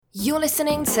You're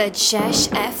listening to Chesh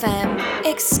FM,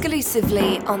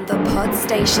 exclusively on the Pod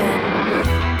Station.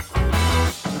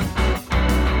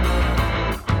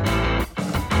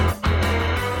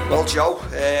 Well, Joe,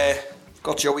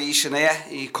 got Joe Eason here.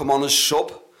 He come on as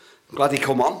sub. I'm glad he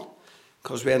come on,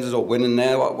 because we ended up winning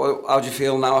there. How do you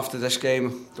feel now after this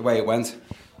game, the way it went?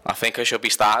 I think I should be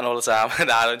starting all the time.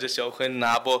 Nah, I'm just joking.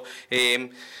 But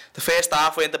the first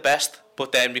half weren't the best,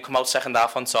 but then we come out second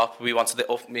half on top. We wanted it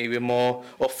up, maybe more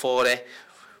up for it.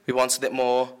 We wanted it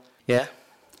more, yeah.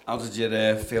 How did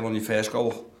you feel on your first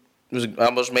goal?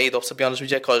 I was made up, to be honest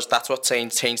with you, because that's what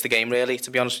changed the game, really, to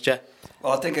be honest with you.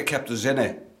 Well, I think it kept us in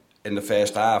it in the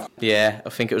first half. Yeah, I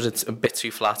think it was a bit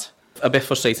too flat. A bit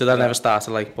frustrated. I never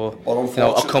started but well, you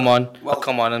know, I'll come on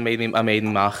and I made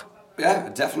him mark. Yeah,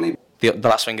 definitely. The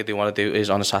last thing I do want to do is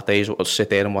on a Saturday is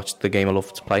sit there and watch the game I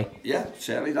love to play. Yeah,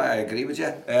 certainly, I agree with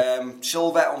you.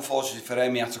 Silva, unfortunately for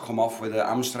him, he had to come off with a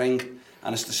hamstring,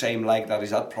 and it's the same leg that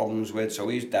he's had problems with, so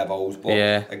he's Devo's, but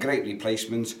yeah. A great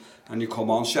replacement. And you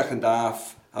come on, second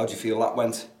half, how do you feel that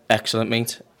went? Excellent,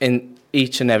 mate. In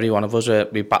each and every one of us,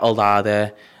 we battled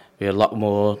harder, we were a lot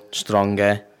more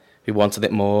stronger, we wanted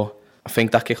it more. I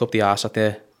think that kick up the arse at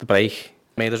the break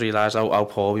made us realise how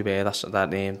poor we were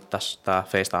that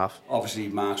first half. Obviously,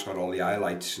 Mark's got all the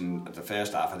highlights, and at the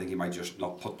first half, I think he might just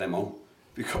not put them on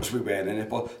because we weren't in it.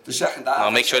 But the second half...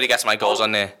 I'll make sure he gets my goals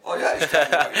on there. Oh, yeah, he's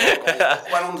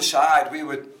definitely when on the side, we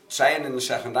were saying in the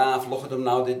second half, look at them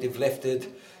now, they've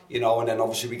lifted, and then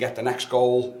obviously we get the next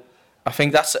goal. I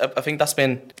think that's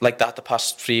been like that the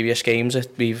past previous games.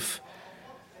 We've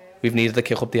needed to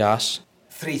kick up the arse.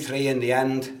 3-3 in the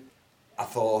end. I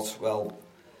thought, well,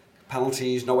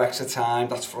 penalties, no extra time,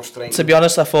 that's frustrating. To be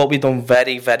honest, I thought we'd done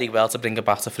very, very well to bring it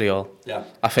back to 3-3. Yeah.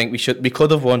 I think we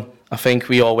could have won. I think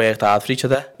we all worked hard for each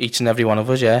other, each and every one of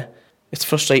us, yeah. It's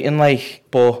frustrating,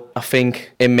 but I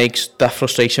think that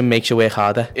frustration makes you work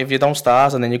harder. If you don't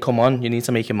start and then you come on, you need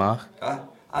to make your mark. Yeah.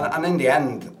 And in the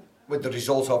end, with the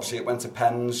result, obviously it went to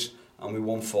pens, and we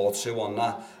won 4-2 on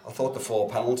that. I thought the 4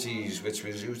 penalties,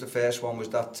 who's the first one? Was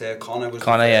that Connor?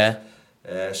 Connor,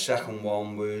 yeah. Second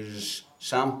one was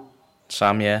Sam,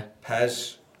 yeah.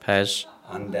 Pez.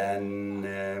 And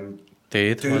then...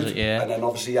 Dude, was it, yeah. And then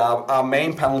obviously our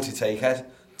main penalty taker,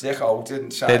 Dicko, he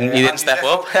didn't step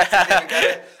up. Didn't get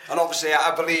it. And obviously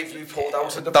I believe we pulled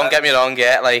out of the Don't get me wrong,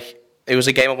 yeah. It was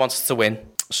a game I wanted to win.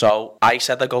 So I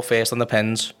said I'd go first on the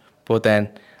pens, but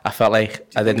then I felt like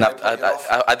I didn't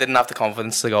have the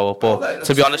confidence to go up. But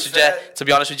to be honest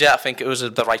with you, I think it was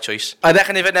the right choice. I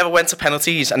reckon if it never went to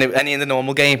penalties and any in the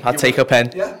normal game, I'd take a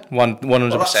pen. Yeah.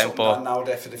 100%. But now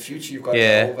there for the future, you've got to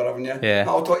get over, haven't you? Yeah.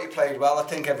 No, I thought you played well. I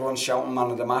think everyone's shouting man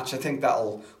of the match. I think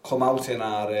that'll come out in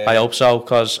our... I hope so,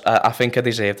 because I think I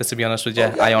deserved it, to be honest with you.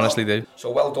 Yeah, I honestly do. So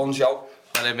well done, Joe.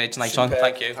 Well, mate, nice one.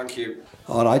 Thank you. Thank you.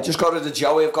 All right, just got rid of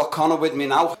Joey. I've got Connor with me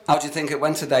now. How do you think it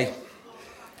went today?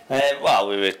 Well,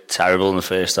 we were terrible in the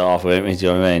first half, weren't we? Do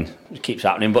you know what I mean? It keeps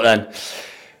happening. But then,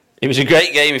 it was a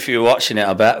great game if you were watching it,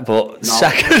 I bet. But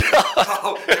second half...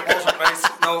 No, it wasn't,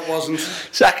 mate. No, it wasn't.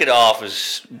 Second half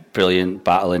was brilliant,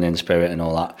 battling in spirit and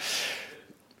all that.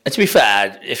 And to be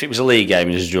fair, if it was a league game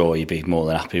and it was a draw, you'd be more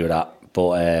than happy with that.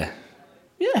 But,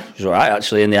 yeah, it was all right,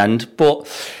 actually, in the end. But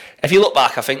if you look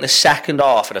back, I think the second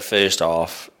half and the first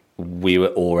half, we were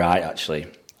all right, actually.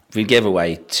 We gave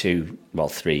away 3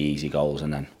 easy goals,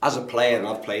 and then... As a player, and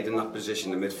I've played in that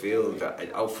position in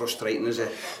midfield, how frustrating is it?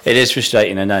 It is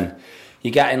frustrating, and then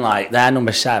you're getting their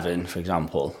number 7, for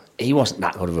example. He wasn't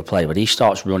that good of a player, but he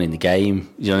starts running the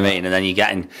game. You know what I mean? And then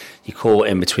you're caught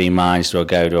in between minds to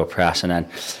go to a press, and then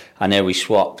I know we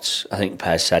swapped. I think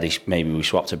Pez said maybe we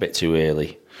swapped a bit too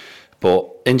early, but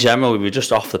in general we were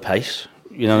just off the pace.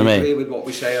 You know what I mean? Agree with what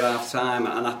we say at half time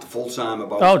and at the full time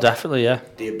about... Oh, definitely, yeah.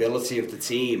 The ability of the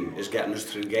team is getting us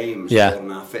through games more than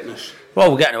our fitness.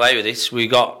 Well, we're getting away with it. We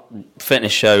got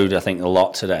fitness showed, I think, a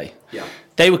lot today. Yeah.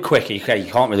 They were quick. You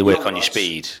can't really work on your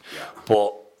speed,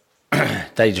 but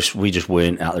we just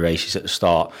weren't at the races at the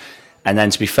start. And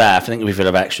then, to be fair, I think if we'd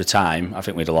have extra time, I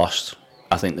think we'd have lost.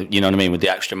 I think that, you know what I mean, with the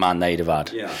extra man they'd have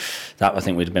had. Yeah. That I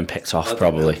think we'd have been picked off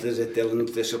probably. There's a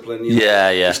Dylan's discipline.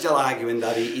 Yeah. He's still arguing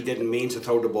that he didn't mean to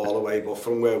throw the ball away, but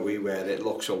from where we were, it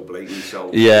looked so blatant.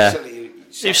 So yeah,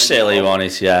 it was silly on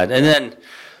it. Yeah, and then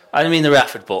I mean the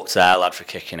ref had booked their lad for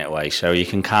kicking it away, so you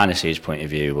can kind of see his point of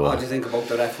view. But... What do you think about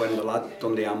the ref when the lad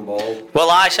done the handball? Well,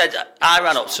 I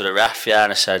ran up to the ref,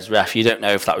 and I said, "Ref, you don't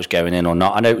know if that was going in or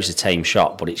not. I know it was a tame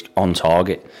shot, but it's on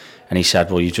target." And he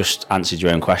said, "Well, you just answered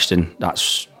your own question.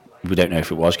 We don't know if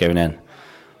it was going in,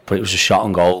 but it was a shot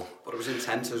on goal." But it was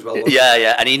intense as well.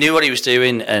 Yeah, and he knew what he was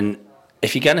doing, and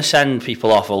if you're going to send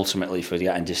people off ultimately for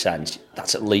getting dissent,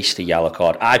 that's at least a yellow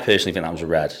card. I personally think that was a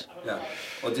red. Yeah.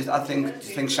 Well, do you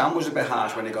think Sam was a bit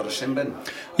harsh when he got a sin bin?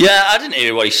 Yeah, I didn't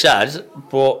hear what he said,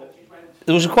 but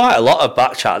there was quite a lot of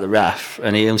back chat at the ref,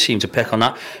 and he seemed to pick on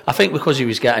that. I think because he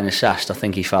was getting assessed, I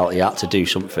think he felt he had to do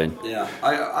something. Yeah,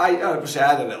 I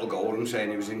had a little go at him saying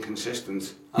he was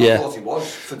inconsistent. I thought he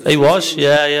was. He was,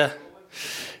 yeah.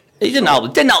 He didn't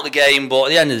help the game, but at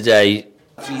the end of the day...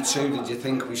 3-2, did you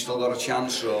think we still got a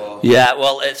chance? Or? Yeah,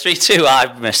 well, at 3-2,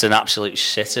 I missed an absolute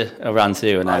sitter. I ran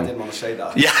through and then... I didn't want to say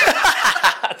that. Yeah.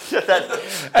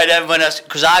 And then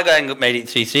because I made it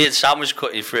 3-3 and Sam was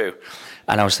cutting through,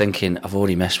 and I was thinking, I've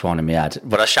already missed one in my head,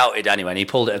 but I shouted anyway, and he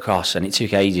pulled it across, and it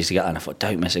took ages to get there, and I thought,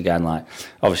 don't miss again. Like,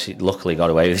 obviously, luckily got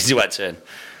away with it, he went in.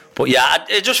 But yeah,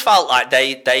 it just felt like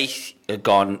they had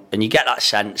gone, and you get that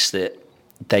sense that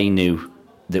they knew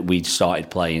that we'd started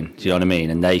playing, do you know what I mean?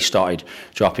 And they started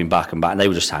dropping back, and they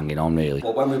were just hanging on, really.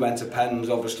 Well, when we went to pens,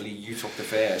 obviously, you took the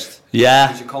first. Yeah.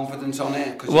 Was your confidence on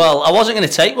it? Well, I wasn't going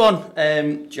to take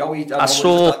one. Joey, I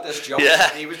saw... Joey, yeah.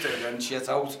 He was doing shit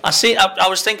out. I said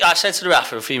to the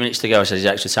ref a few minutes to go, I said, is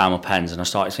extra time or pens? And I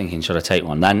started thinking, should I take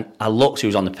one? Then I looked who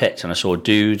was on the pitch, and I saw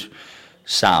Dude,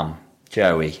 Sam,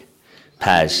 Joey,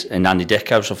 Pez, and Andy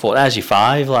Dicko. So I thought, there's your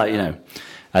 5, like, you know.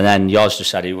 And then Yoz just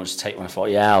said he wants to take one. I thought,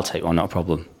 yeah, I'll take one, not a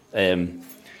problem. And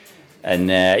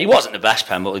he wasn't the best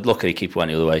pen, but luckily the keeper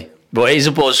went the other way. But he's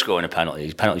a buzz scoring a penalty.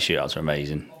 His penalty shootouts are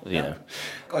amazing, you know.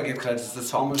 Got to give credit to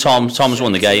Thomas. Tom's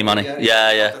won the game, hasn't he?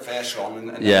 Yeah. The first one,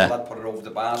 and yeah. Then put it over the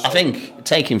bar. So. I think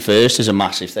taking first is a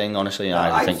massive thing, honestly.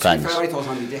 I think pens. I thought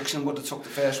Andy Dixon would have took the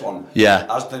first one. Yeah.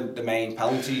 As the main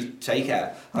penalty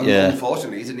taker. And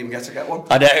unfortunately, he didn't even get to get one.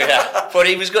 I know, yeah. But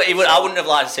he was good. I wouldn't have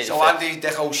liked to take so Andy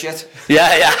Dicko shit.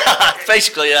 Yeah.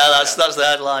 Basically, yeah, that's the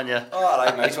headline, yeah. All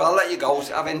right, mate. Well, I'll let you go.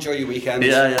 Have enjoy your weekend.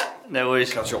 Yeah. No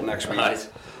worries. Catch up next week. Right.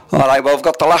 All right, well, I've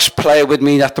got the last player with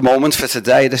me at the moment for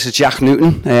today. This is Jack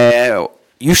Newton.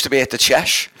 Used to be at the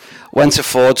Chesh. Went to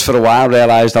Fords for a while,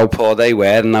 realised how poor they were,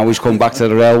 and now he's come back to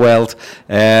the real world.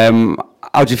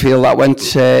 How do you feel that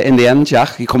went in the end,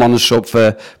 Jack? You come on the sub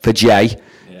for Jay.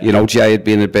 Yeah. You know, Jay had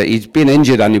been he'd been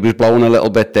injured and he was blowing a little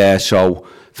bit there, so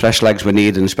fresh legs were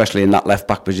needed, especially in that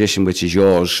left-back position, which is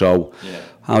yours. So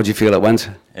how do you feel it went?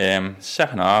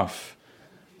 Second half,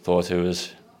 thought it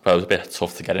was a bit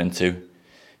tough to get into.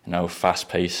 You know, fast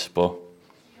pace, but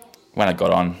when I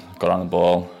got on the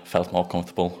ball, felt more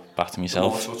comfortable, back to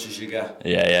myself. The more touches you get.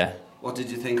 Yeah. What did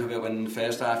you think of it when in the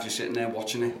first half you're sitting there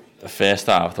watching it? The first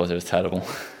half, I thought it was terrible.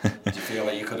 Did you feel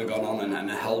like you could have gone on and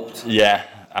it helped? Yeah,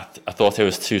 I thought it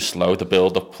was too slow. The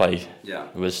build-up play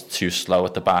was too slow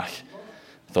at the back.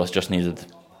 I thought it just needed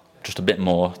just a bit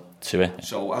more to it.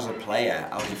 So as a player,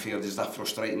 how do you feel? Is that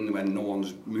frustrating when no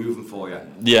one's moving for you?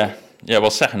 Yeah. Well,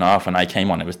 second half when I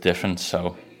came on, it was different,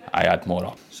 so I had more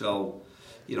up. So,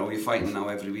 you know, you're fighting now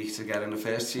every week to get in the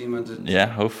first team and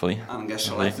hopefully. And get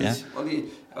selected. Yeah.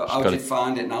 How do you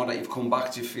find it now that you've come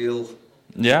back? Do you feel?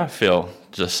 Yeah, I feel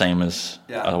just the same as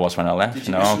I was when I left.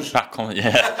 You know, I'm back.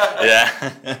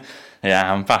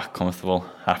 I'm back, comfortable,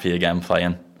 happy again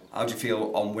playing. How do you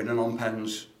feel on winning on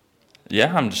pens?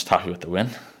 Yeah, I'm just happy with the win.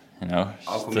 You know.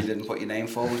 How come you didn't put your name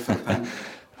forward for the pen?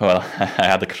 Well, I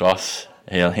had a cross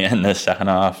early in the second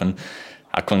half and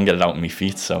I couldn't get it out with my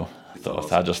feet, so I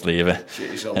thought I'd just leave it.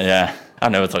 Shit yourself. Yeah, I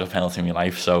never took a penalty in my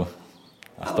life, so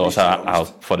I thought I'll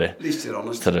put it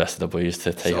to the rest of the boys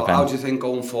to take a pen. How do you think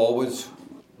going forward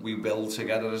we build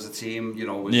together as a team? You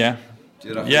know.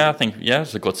 I think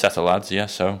it's a good set of lads. Yeah,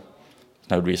 so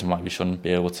no reason why we shouldn't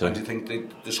be able to. And do you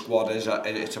think the squad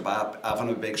it's about having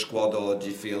a big squad, or do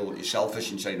you feel you're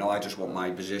selfish and say no, I just want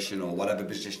my position or whatever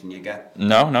position you get?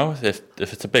 No. If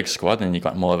it's a big squad and you've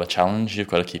got more of a challenge, you've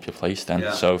got to keep your place then.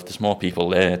 Yeah. So if there's more people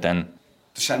there, then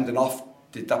the sending off,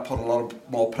 did that put a lot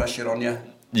more pressure on you?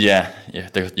 Yeah.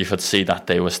 You could see that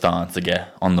they were starting to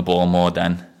get on the ball more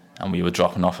then, and we were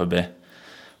dropping off a bit,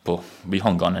 but we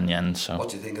hung on in the end. So what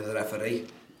do you think of the referee?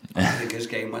 I think his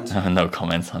game went. No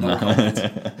comment on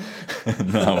that.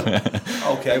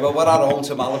 No. Okay, well, we're at home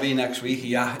to Malaby next week.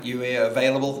 Yeah, you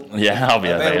available? Yeah, I'll be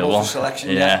available. For selection.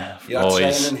 Yeah, you're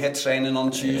always. Hit training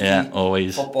on Tuesday. Yeah,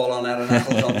 always. Football on Erin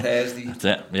Eccles on Thursday. That's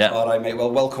it. Yeah. All right, mate.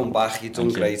 Well, welcome back. You've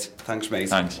done great. Thanks, mate.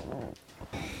 Thanks.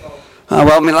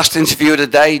 Well, my last interview of the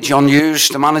day, John Hughes,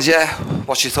 the manager.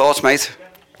 What's your thoughts, mate?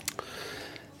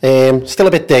 Still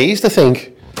a bit dazed, I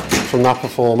think, from that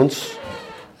performance.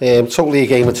 Totally a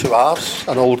game of two halves,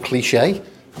 an old cliche,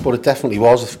 but it definitely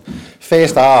was.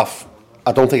 First half,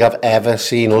 I don't think I've ever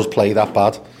seen us play that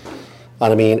bad.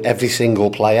 And I mean, every single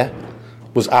player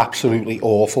was absolutely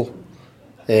awful.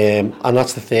 And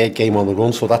that's the third game on the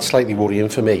run, so that's slightly worrying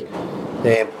for me.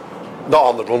 not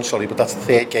on the run, sorry, but that's the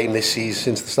third game this season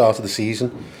since the start of the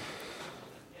season.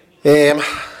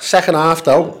 Second half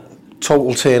though,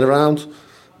 total turnaround.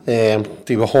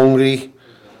 They were hungry,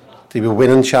 they were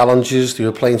winning challenges, they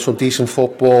were playing some decent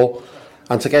football,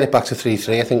 and to get it back to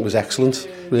 3-3 I think was excellent,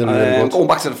 really good. Going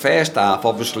back to the first half,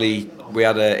 obviously we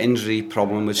had an injury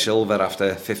problem with Silver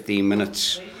after 15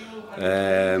 minutes,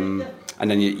 and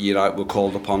then we're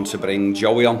called upon to bring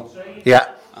Joey on. Yeah.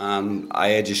 And I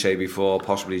heard you say before,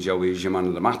 possibly Joey is your man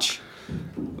of the match.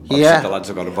 Obviously the lads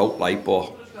have got a vote,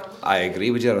 but I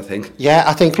agree with you, I think. Yeah,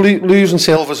 I think losing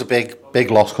Silver's a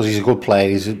big loss because he's a good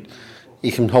player.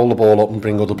 He can hold the ball up and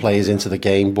bring other players into the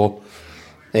game, but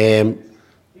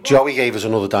Joey gave us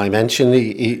another dimension.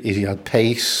 He had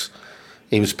pace,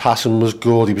 his passing was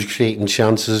good, he was creating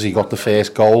chances, he got the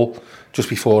first goal just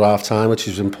before half time, which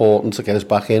is important to get us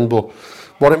back in. But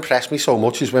what impressed me so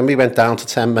much is when we went down to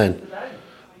 10 men,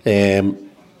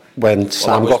 when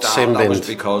Sam got sin-binned. That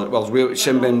was because,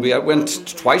 sin-binned, we went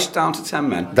twice down to 10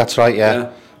 men. That's right,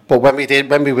 yeah. But when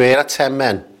we were at 10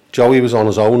 men, Joey was on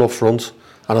his own up front,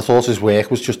 and I thought his work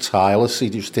was just tireless. He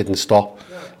just didn't stop.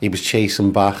 He was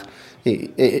chasing back.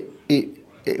 He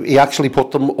actually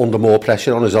put them under more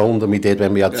pressure on his own than we did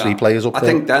when we had three players up there. I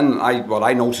think then what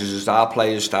I noticed is our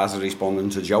players started responding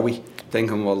to Joey,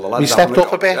 thinking, well, the lads... We stepped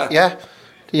up a bit,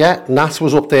 yeah. Nat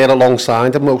was up there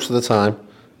alongside him most of the time.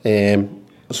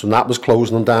 So Nat was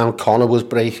closing them down, Connor was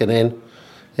breaking in.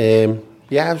 It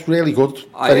was really good.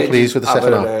 Very pleased with the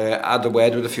second half. I had a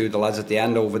word with a few of the lads at the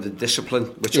end over the discipline,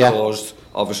 which caused,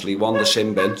 obviously, the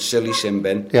sin bin, silly sin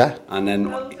bin. Yeah. And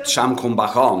then Sam come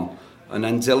back on, and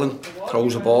then Dylan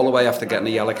throws the ball away after getting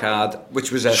a yellow card,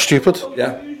 which was stupid.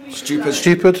 Yeah, stupid.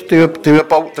 Stupid.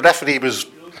 The referee was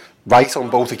right on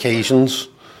both occasions.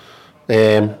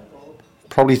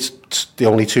 Probably the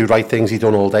only two right things he'd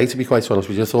done all day, to be quite honest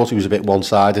with you. I thought he was a bit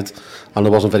one-sided and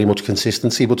there wasn't very much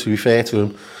consistency, but to be fair to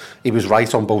him, he was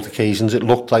right on both occasions. It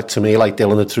looked like to me like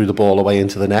Dylan had threw the ball away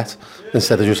into the net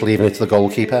instead of just leaving it to the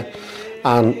goalkeeper.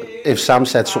 And if Sam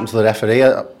said something to the referee,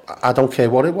 I don't care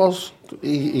what it was.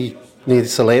 He needed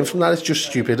to learn from that. It's just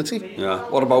stupidity. Yeah.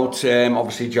 What about,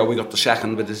 obviously Joey got the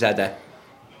second with the Zedder,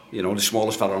 the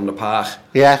smallest fella on the park.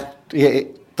 Yeah,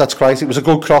 that's right. It was a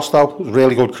good cross though. It was a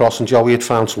really good cross, and Joey had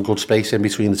found some good space in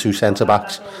between the two centre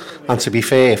backs. And to be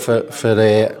fair, for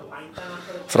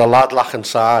a lad lacking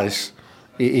size,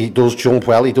 he does jump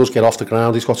well. He does get off the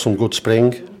ground. He's got some good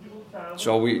spring.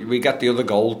 So we get the other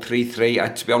goal,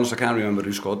 3-3. To be honest, I can't remember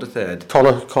who scored the third.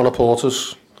 Connor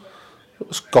Porter's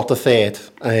got the third,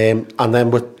 and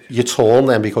then you're torn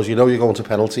then because you're going to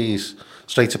penalties,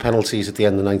 straight to penalties at the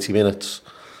end of 90 minutes.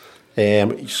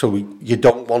 So you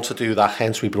don't want to do that,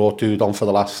 hence we brought Dude on for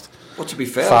the last to be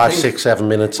fair, 5, 6, 7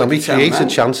 minutes, and we created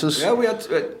chances. Yeah, we had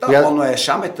that one where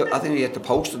Sam hit I think he hit the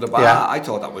post of the bar. I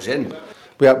thought that was in.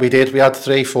 We did. We had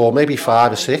 3, 4, maybe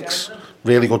 5 or 6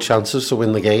 really good chances to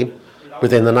win the game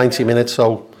within the 90 minutes,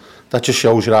 so that just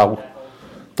shows you how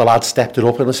the lads stepped it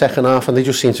up in the second half, and they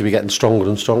just seem to be getting stronger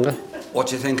and stronger. What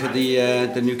do you think of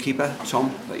the new keeper,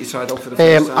 Tom, that you tried out for the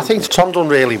first time? I think Tom done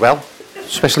really well,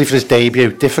 especially for his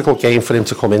debut. Difficult game for him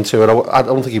to come into. I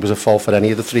don't think he was at fault for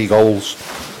any of the 3 goals.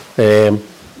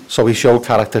 So he showed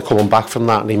character coming back from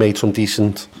that, and he made some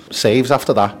decent saves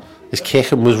after that. His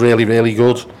kicking was really, really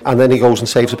good. And then he goes and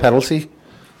saves a penalty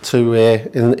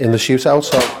in the shootout.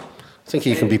 So I think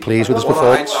he can be pleased with his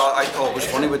performance. I thought was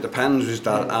funny with the pens was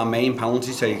that our main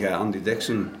penalty taker, Andy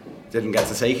Dixon, didn't get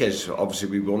to take his. Obviously,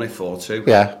 we won it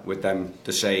 4-2 with them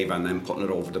to save and then putting it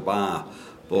over the bar.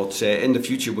 But in the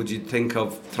future, would you think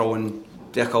of throwing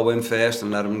Deco in first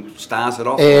and let him start it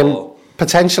off?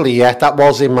 Potentially, yeah, that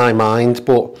was in my mind.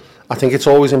 But I think it's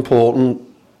always important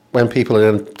when people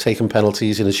are taking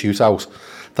penalties in a shootout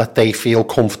that they feel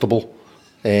comfortable,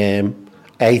 A,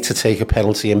 to take a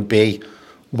penalty, and B,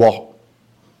 what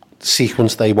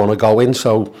sequence they want to go in.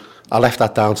 So I left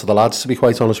that down to the lads, to be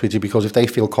quite honest with you, because if they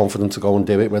feel confident to go and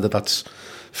do it, whether that's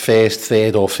first,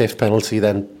 third or fifth penalty,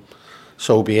 then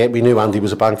so be it. We knew Andy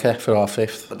was a banker for our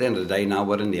fifth. At the end of the day now,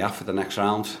 we're in the F for the next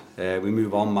round. We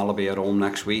move on, Malaby at home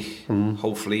next week.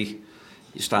 Hopefully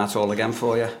it starts all again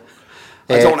for you.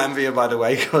 I don't envy you, by the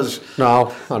way, because...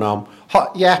 No, I know.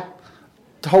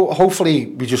 Hopefully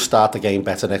we just start the game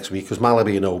better next week, because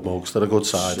Malaby and Old Mugs, they're a good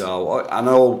side. So I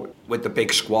know with the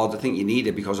big squad, I think you need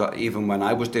it, because even when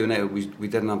I was doing it, we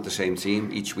didn't have the same team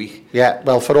each week. Yeah,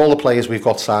 well, for all the players we've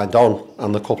got signed on,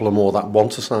 and the couple of more that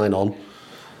want to sign on,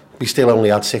 we still only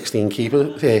had 16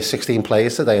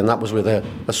 players today, and that was with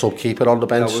a sub-keeper on the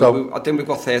bench. I think we've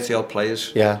got 30-odd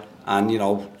players. Yeah. And,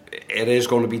 it is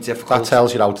going to be difficult. That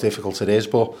tells you how difficult it is,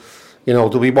 but, there'll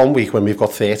be 1 week when we've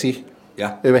got 30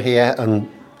 who are here, and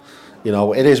you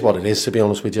know, it is what it is, to be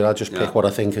honest with you. I just pick what I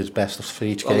think is best for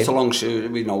each game. It's a long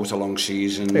season. We know it's a long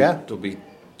season. Yeah. There'll be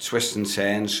twists and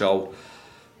turns, so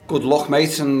good luck,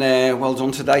 mate, and well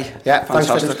done today. Yeah,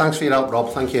 fantastic. Thanks for your help,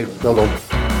 Rob. Thank you. Well done.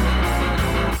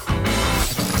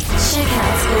 Check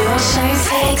out all our shows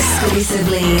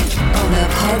exclusively on the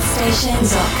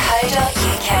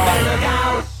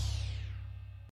podstations.co.uk.